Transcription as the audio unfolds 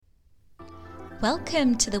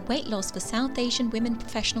Welcome to the Weight Loss for South Asian Women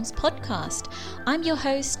Professionals podcast. I'm your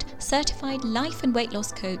host, certified life and weight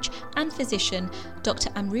loss coach and physician, Dr.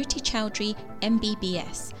 Amruti Chowdhury,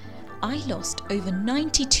 MBBS. I lost over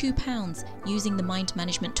 92 pounds using the mind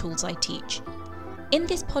management tools I teach. In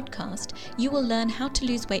this podcast, you will learn how to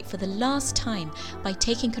lose weight for the last time by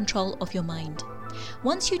taking control of your mind.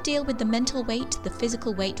 Once you deal with the mental weight, the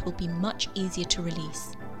physical weight will be much easier to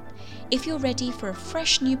release. If you're ready for a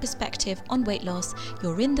fresh new perspective on weight loss,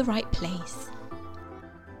 you're in the right place.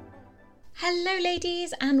 Hello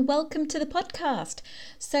ladies and welcome to the podcast.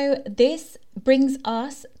 So this brings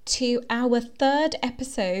us to our third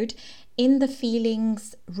episode in the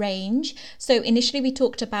feelings range. So initially we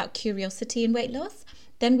talked about curiosity in weight loss,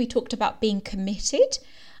 then we talked about being committed,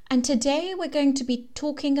 and today we're going to be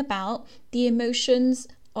talking about the emotions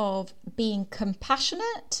of being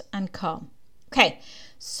compassionate and calm. Okay,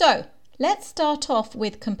 so let's start off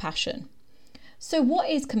with compassion. So what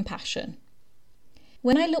is compassion?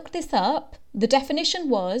 When I looked this up, the definition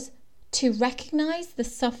was to recognize the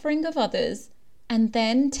suffering of others and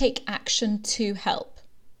then take action to help.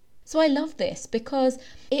 So I love this because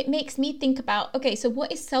it makes me think about, okay, so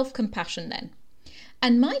what is self-compassion then?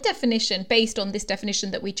 And my definition, based on this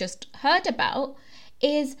definition that we just heard about,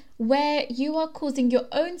 is where you are causing your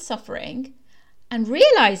own suffering and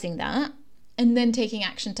realizing that, and then taking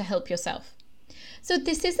action to help yourself. So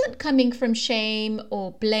this isn't coming from shame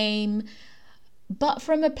or blame, but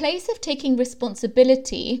from a place of taking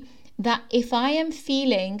responsibility that if I am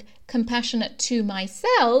feeling compassionate to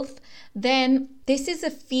myself, then this is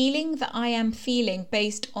a feeling that I am feeling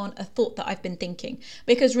based on a thought that I've been thinking.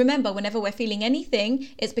 Because remember, whenever we're feeling anything,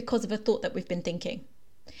 it's because of a thought that we've been thinking.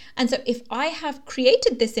 And so if I have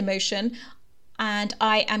created this emotion, and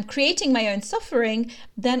I am creating my own suffering,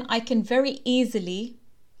 then I can very easily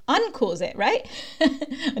uncause it, right?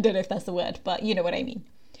 I don't know if that's the word, but you know what I mean.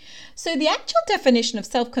 So the actual definition of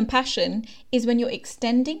self-compassion is when you're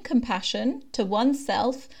extending compassion to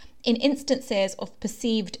oneself in instances of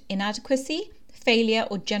perceived inadequacy, failure,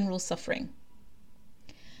 or general suffering.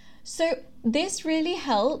 So this really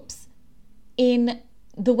helps in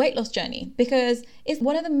the weight loss journey because it's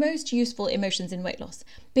one of the most useful emotions in weight loss,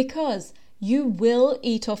 because you will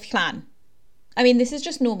eat off plan. I mean, this is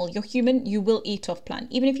just normal. You're human, you will eat off plan,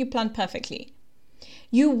 even if you plan perfectly.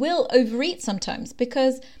 You will overeat sometimes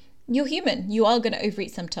because you're human. You are going to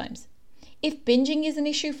overeat sometimes. If binging is an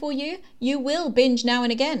issue for you, you will binge now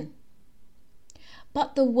and again.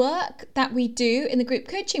 But the work that we do in the group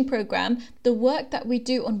coaching program, the work that we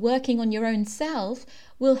do on working on your own self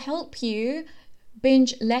will help you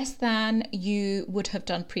binge less than you would have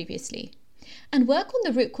done previously, and work on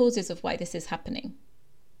the root causes of why this is happening.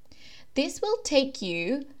 This will take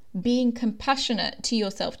you being compassionate to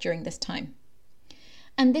yourself during this time.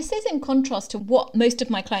 And this is in contrast to what most of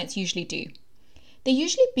my clients usually do. They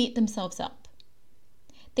usually beat themselves up.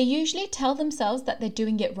 They usually tell themselves that they're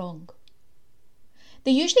doing it wrong.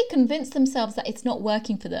 They usually convince themselves that it's not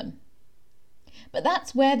working for them. But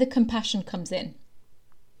that's where the compassion comes in.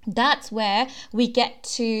 That's where we get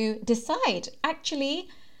to decide, actually,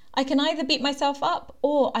 I can either beat myself up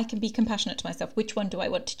or I can be compassionate to myself. Which one do I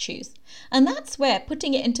want to choose? And that's where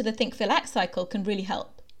putting it into the think, feel, act cycle can really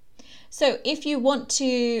help. So if you want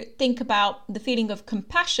to think about the feeling of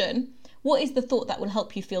compassion, what is the thought that will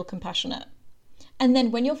help you feel compassionate? And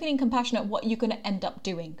then when you're feeling compassionate, what are you going to end up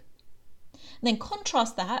doing? And then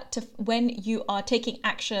contrast that to when you are taking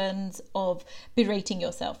actions of berating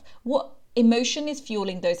yourself. What emotion is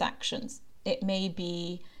fueling those actions? It may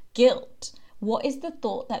be guilt. What is the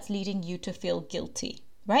thought that's leading you to feel guilty,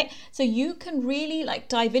 right? So you can really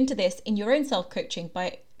dive into this in your own self-coaching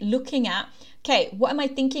by looking at, okay, what am I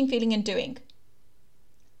thinking, feeling, and doing?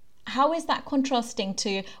 How is that contrasting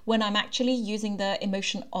to when I'm actually using the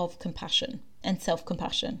emotion of compassion and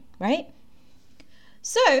self-compassion, right?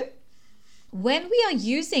 So when we are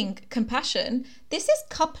using compassion, this is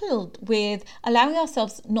coupled with allowing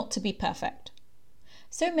ourselves not to be perfect.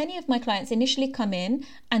 So many of my clients initially come in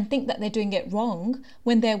and think that they're doing it wrong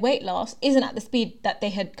when their weight loss isn't at the speed that they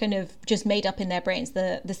had kind of just made up in their brains,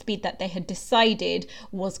 the speed that they had decided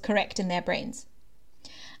was correct in their brains.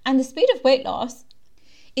 And the speed of weight loss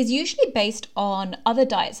is usually based on other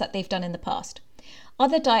diets that they've done in the past.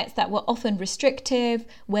 Other diets that were often restrictive,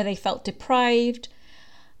 where they felt deprived.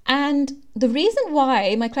 And the reason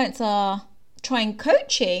why my clients are trying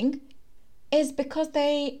coaching is because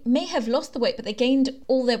they may have lost the weight, but they gained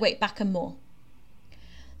all their weight back and more.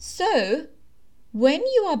 So when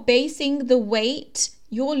you are basing the weight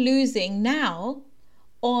you're losing now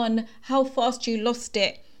on how fast you lost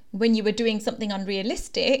it when you were doing something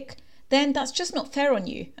unrealistic, then that's just not fair on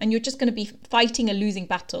you. And you're just going to be fighting a losing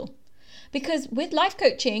battle. Because with life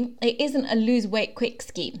coaching, it isn't a lose weight quick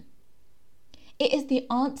scheme. It is the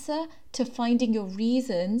answer to finding your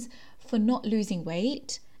reasons for not losing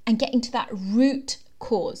weight and getting to that root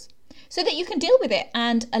cause so that you can deal with it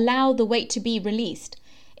and allow the weight to be released.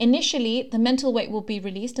 Initially, the mental weight will be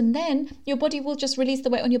released, and then your body will just release the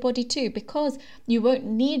weight on your body too, because you won't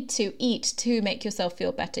need to eat to make yourself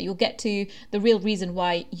feel better. You'll get to the real reason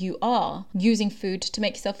why you are using food to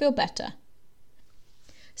make yourself feel better.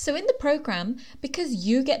 So in the program, because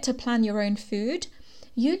you get to plan your own food,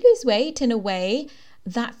 you lose weight in a way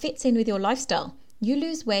that fits in with your lifestyle. You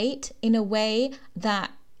lose weight in a way that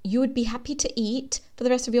you would be happy to eat for the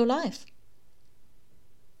rest of your life.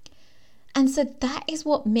 And so that is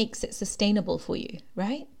what makes it sustainable for you,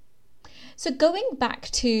 right? So going back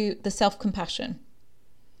to the self-compassion,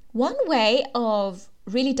 one way of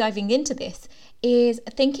really diving into this is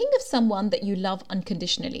thinking of someone that you love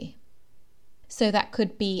unconditionally. So that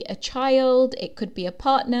could be a child, it could be a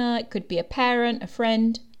partner, it could be a parent, a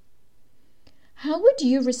friend. How would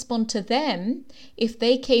you respond to them if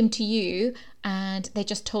they came to you and they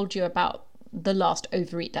just told you about the last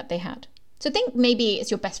overeat that they had? So think maybe it's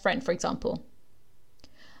your best friend, for example.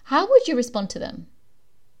 How would you respond to them?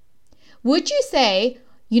 Would you say,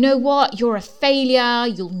 you know what, you're a failure,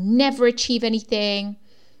 you'll never achieve anything.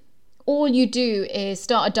 All you do is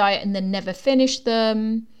start a diet and then never finish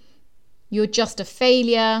them. You're just a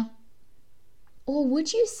failure. Or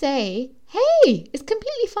would you say, hey, it's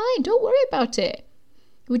completely fine, don't worry about it?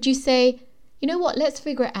 Would you say, you know what, let's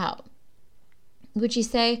figure it out? Would you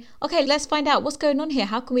say, okay, let's find out what's going on here,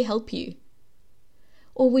 how can we help you?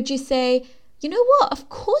 Or would you say, you know what, of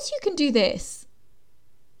course you can do this.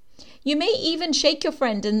 You may even shake your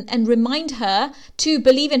friend and remind her to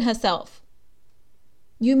believe in herself.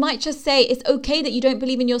 You might just say, it's okay that you don't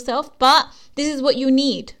believe in yourself, but this is what you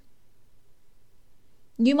need.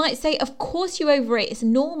 You might say, of course you overate, it's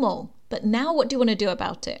normal, but now what do you want to do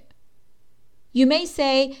about it? You may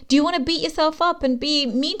say, do you want to beat yourself up and be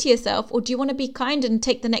mean to yourself, or do you want to be kind and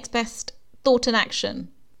take the next best thought and action?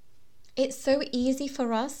 It's so easy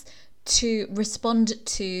for us to respond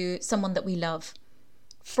to someone that we love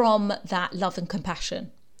from that love and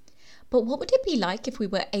compassion. But what would it be like if we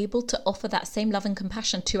were able to offer that same love and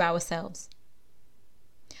compassion to ourselves?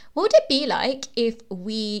 What would it be like if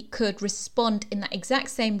we could respond in that exact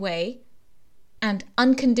same way and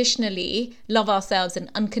unconditionally love ourselves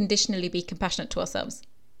and unconditionally be compassionate to ourselves?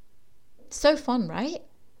 So fun, right?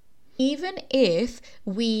 Even if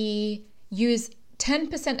we use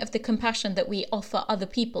 10% of the compassion that we offer other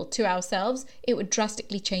people to ourselves, it would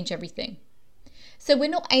drastically change everything. So we're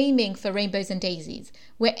not aiming for rainbows and daisies.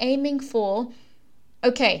 We're aiming for,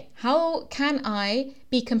 okay, how can I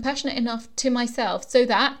be compassionate enough to myself so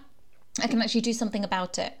that I can actually do something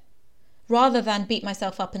about it, rather than beat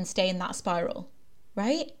myself up and stay in that spiral,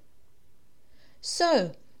 right?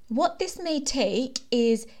 So what this may take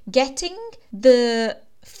is getting the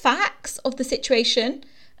facts of the situation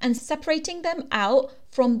and separating them out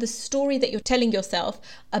from the story that you're telling yourself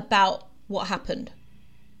about what happened.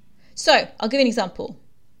 So I'll give you an example.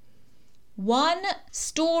 One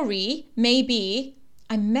story may be,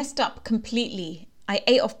 I messed up completely. I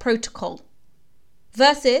ate off protocol.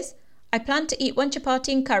 Versus, I planned to eat 1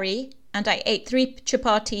 chapati and curry and I ate 3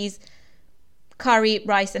 chapatis, curry,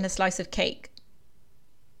 rice and a slice of cake.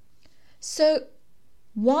 So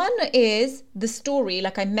one is the story,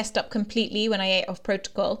 like I messed up completely when I ate off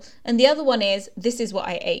protocol. And the other one is, this is what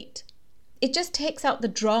I ate. It just takes out the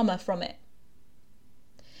drama from it.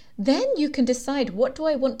 Then you can decide, what do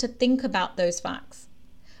I want to think about those facts?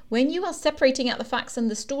 When you are separating out the facts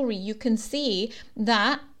and the story, you can see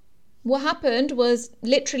that what happened was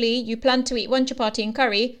literally you planned to eat 1 chapati and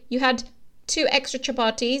curry. You had 2 extra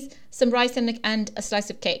chapatis, some rice and a slice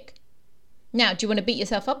of cake. Now, do you want to beat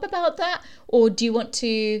yourself up about that? Or do you want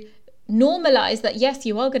to normalize that, yes,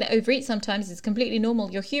 you are going to overeat sometimes. It's completely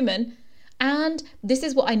normal. You're human. And this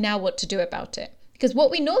is what I now want to do about it. Because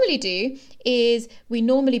what we normally do is we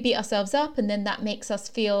normally beat ourselves up, and then that makes us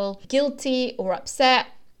feel guilty or upset.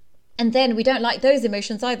 And then we don't like those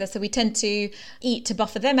emotions either. So we tend to eat to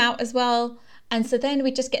buffer them out as well. And so then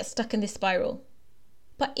we just get stuck in this spiral.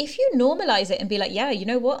 But if you normalize it and be like, yeah, you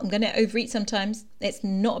know what? I'm going to overeat sometimes. It's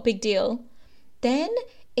not a big deal. Then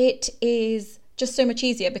it is just so much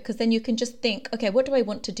easier, because then you can just think, okay, what do I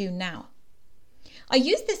want to do now? I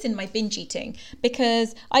use this in my binge eating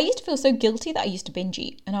because I used to feel so guilty that I used to binge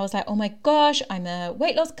eat. And I was like, oh my gosh, I'm a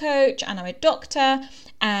weight loss coach and I'm a doctor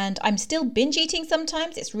and I'm still binge eating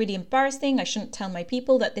sometimes. It's really embarrassing. I shouldn't tell my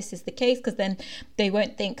people that this is the case because then they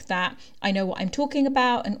won't think that I know what I'm talking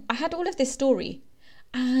about. And I had all of this story.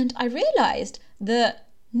 And I realized that,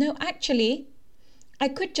 no, actually, I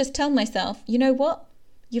could just tell myself, you know what?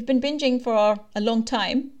 You've been binging for a long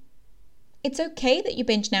time. It's okay that you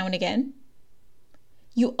binge now and again.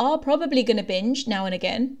 You are probably going to binge now and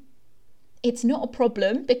again. It's not a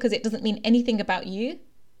problem because it doesn't mean anything about you.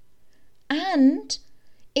 And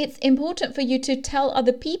it's important for you to tell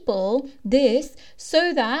other people this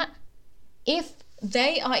so that if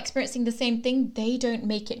they are experiencing the same thing, they don't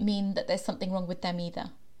make it mean that there's something wrong with them either.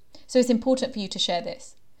 So it's important for you to share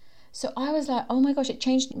this. So I was like, oh my gosh, it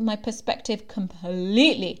changed my perspective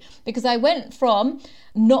completely because I went from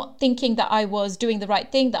not thinking that I was doing the right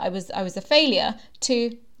thing, that I was a failure,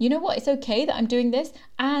 to, you know what, it's okay that I'm doing this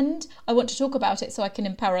and I want to talk about it so I can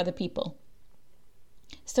empower other people.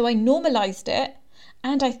 So I normalized it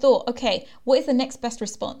and I thought, okay, what is the next best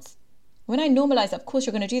response? When I normalized, of course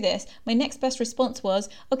you're going to do this, my next best response was,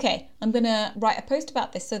 okay, I'm going to write a post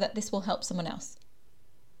about this so that this will help someone else.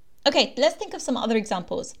 Okay, let's think of some other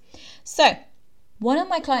examples. So, one of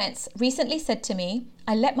my clients recently said to me,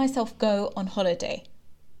 I let myself go on holiday.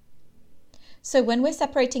 So when we're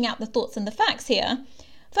separating out the thoughts and the facts here,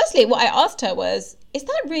 firstly, what I asked her was, is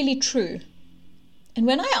that really true? And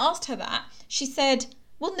when I asked her that, she said,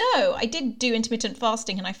 well, no, I did do intermittent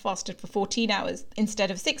fasting and I fasted for 14 hours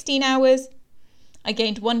instead of 16 hours. I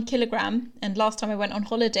gained 1 kilogram. And last time I went on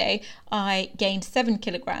holiday, I gained 7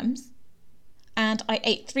 kilograms. And I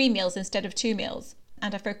ate 3 meals instead of 2 meals.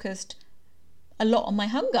 And I focused a lot on my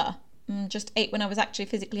hunger. Just ate when I was actually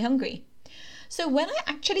physically hungry. So when I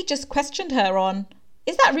actually just questioned her on,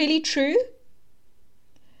 is that really true?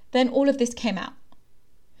 Then all of this came out.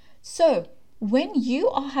 So when you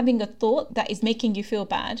are having a thought that is making you feel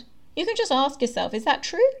bad, you can just ask yourself, is that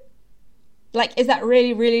true? Like, is that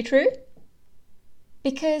really, really true?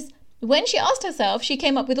 Because when she asked herself, she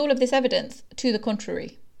came up with all of this evidence to the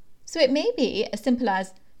contrary. So it may be as simple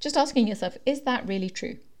as just asking yourself, is that really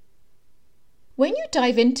true? When you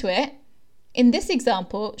dive into it, in this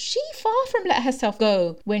example, she far from let herself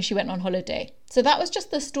go when she went on holiday. So that was just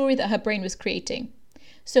the story that her brain was creating.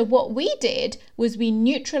 So what we did was we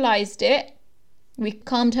neutralized it. We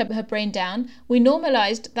calmed her brain down. We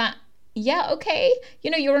normalized that, yeah, okay,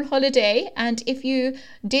 you're on holiday. And if you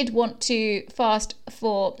did want to fast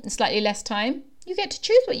for slightly less time, you get to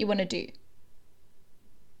choose what you want to do.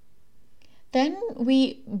 Then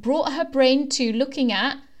we brought her brain to looking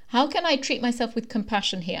at, how can I treat myself with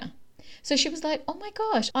compassion here? So she was like, oh my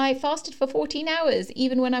gosh, I fasted for 14 hours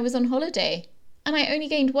even when I was on holiday. And I only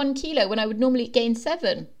gained 1 kilo when I would normally gain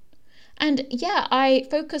 7. And yeah, I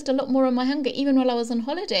focused a lot more on my hunger even while I was on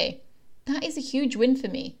holiday. That is a huge win for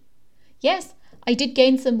me. Yes, I did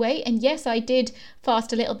gain some weight and yes, I did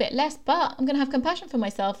fast a little bit less, but I'm going to have compassion for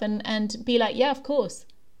myself and be like, yeah, of course,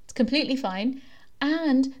 it's completely fine.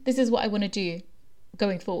 And this is what I want to do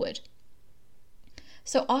going forward.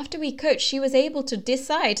 So after we coached, she was able to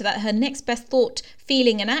decide that her next best thought,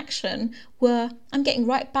 feeling and action were, I'm getting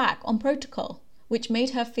right back on protocol, which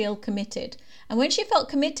made her feel committed. And when she felt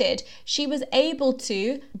committed, she was able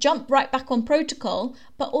to jump right back on protocol,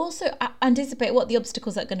 but also anticipate what the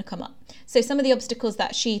obstacles are going to come up. So some of the obstacles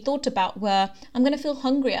that she thought about were, I'm going to feel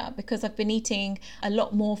hungrier because I've been eating a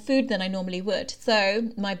lot more food than I normally would.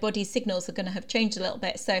 So my body's signals are going to have changed a little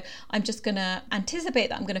bit. So I'm just going to anticipate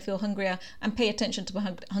that I'm going to feel hungrier and pay attention to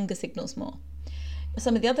my hunger signals more.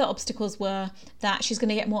 Some of the other obstacles were that she's going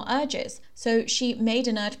to get more urges. So she made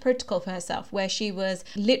an urge protocol for herself where she was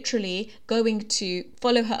literally going to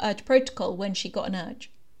follow her urge protocol when she got an urge.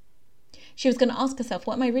 She was going to ask herself,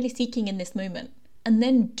 what am I really seeking in this moment? And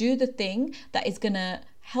then do the thing that is going to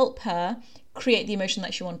help her create the emotion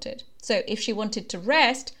that she wanted. So if she wanted to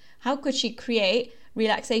rest, how could she create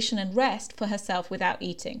relaxation and rest for herself without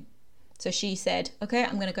eating? So she said, okay,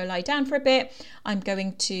 I'm going to go lie down for a bit. I'm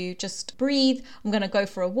going to just breathe. I'm going to go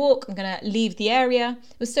for a walk. I'm going to leave the area.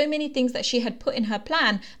 There were so many things that she had put in her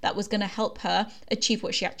plan that was going to help her achieve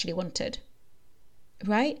what she actually wanted.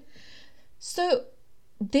 Right? So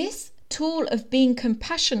this tool of being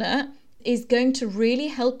compassionate is going to really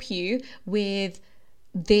help you with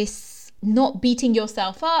this not beating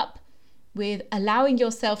yourself up, with allowing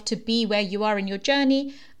yourself to be where you are in your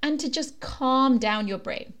journey and to just calm down your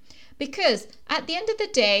brain. Because at the end of the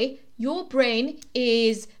day, your brain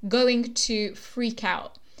is going to freak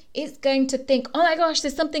out. It's going to think, oh my gosh,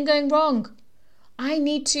 there's something going wrong. I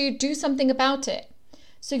need to do something about it.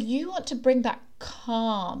 So you want to bring that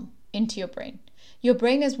calm into your brain. Your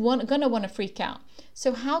brain is going to want to freak out.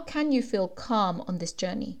 So how can you feel calm on this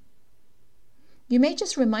journey? You may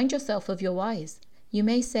just remind yourself of your whys. You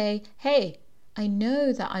may say, hey, I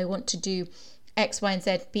know that I want to do X, Y, and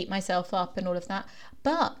Z, beat myself up and all of that,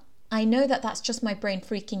 but I know that that's just my brain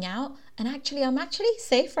freaking out, and I'm actually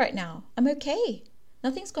safe right now. I'm okay.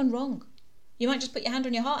 Nothing's gone wrong. You might just put your hand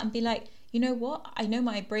on your heart and be like, you know what? I know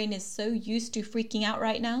my brain is so used to freaking out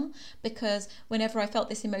right now because whenever I felt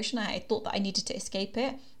this emotion, I thought that I needed to escape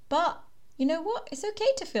it. But you know what? It's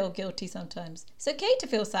okay to feel guilty sometimes. It's okay to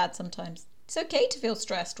feel sad sometimes. It's okay to feel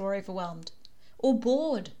stressed or overwhelmed or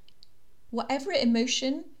bored. Whatever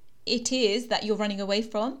emotion it is that you're running away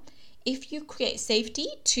from, if you create safety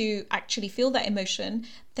to actually feel that emotion,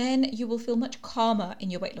 then you will feel much calmer in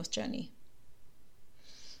your weight loss journey.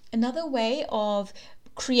 Another way of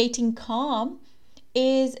creating calm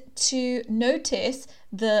is to notice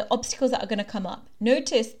the obstacles that are going to come up.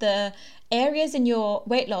 Notice the areas in your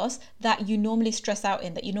weight loss that you normally stress out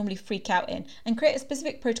in, that you normally freak out in, and create a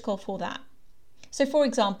specific protocol for that. So for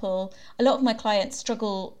example, a lot of my clients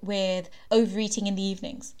struggle with overeating in the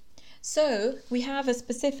evenings. So we have a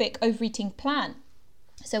specific overeating plan.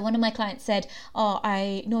 So one of my clients said,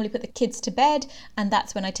 I normally put the kids to bed and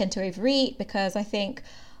that's when I tend to overeat because I think,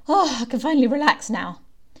 I can finally relax now.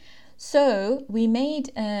 So we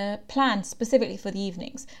made a plan specifically for the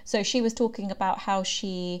evenings. So she was talking about how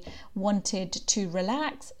she wanted to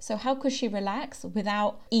relax. So how could she relax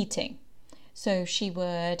without eating? So she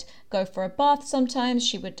would go for a bath sometimes,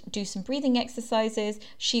 she would do some breathing exercises,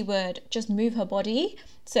 she would just move her body.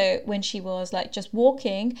 So when she was like just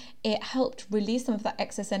walking, it helped release some of that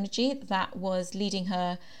excess energy that was leading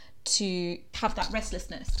her to have that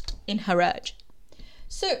restlessness in her urge.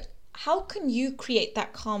 So how can you create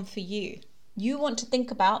that calm for you? You want to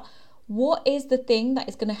think about, what is the thing that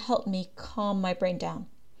is going to help me calm my brain down?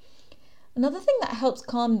 Another thing that helps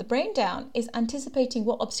calm the brain down is anticipating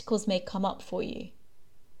what obstacles may come up for you.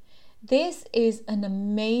 This is an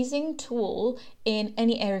amazing tool in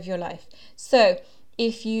any area of your life. So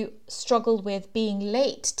if you struggle with being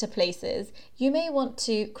late to places, you may want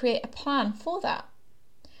to create a plan for that.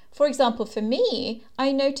 For example, for me,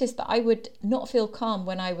 I noticed that I would not feel calm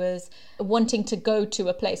when I was wanting to go to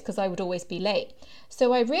a place because I would always be late.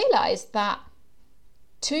 So I realized that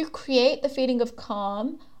to create the feeling of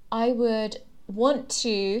calm, I would want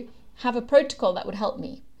to have a protocol that would help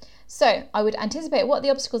me. So I would anticipate what the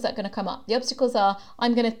obstacles that are going to come up. The obstacles are,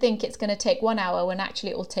 I'm going to think it's going to take 1 hour when actually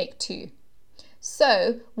it will take 2.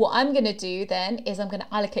 So what I'm going to do then is I'm going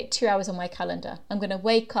to allocate 2 hours on my calendar. I'm going to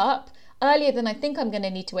wake up earlier than I think I'm going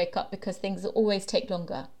to need to wake up because things always take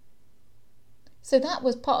longer. So that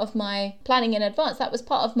was part of my planning in advance. That was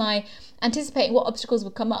part of my anticipating what obstacles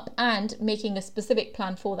would come up and making a specific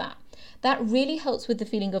plan for that. That really helps with the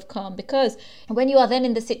feeling of calm because when you are then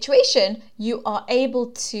in the situation, you are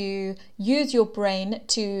able to use your brain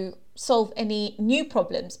to solve any new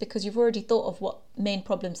problems because you've already thought of what main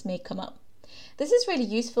problems may come up. This is really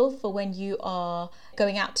useful for when you are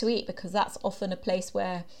going out to eat because that's often a place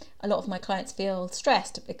where a lot of my clients feel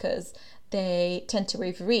stressed because they tend to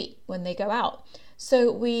overeat when they go out.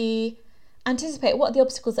 So we anticipate what are the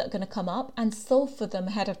obstacles that are going to come up and solve for them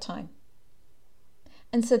ahead of time.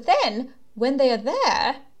 And so then when they are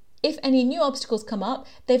there, if any new obstacles come up,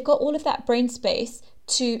 they've got all of that brain space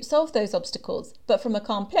to solve those obstacles, but from a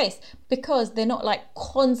calm place because they're not like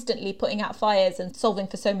constantly putting out fires and solving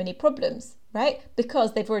for so many problems, right?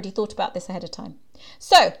 Because they've already thought about this ahead of time.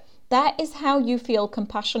 So that is how you feel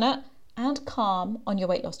compassionate and calm on your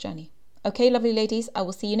weight loss journey. Okay, lovely ladies, I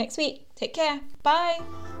will see you next week. Take care. Bye.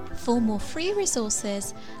 For more free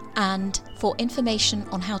resources and for information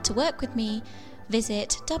on how to work with me,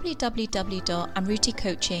 visit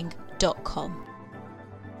www.amruticoaching.com.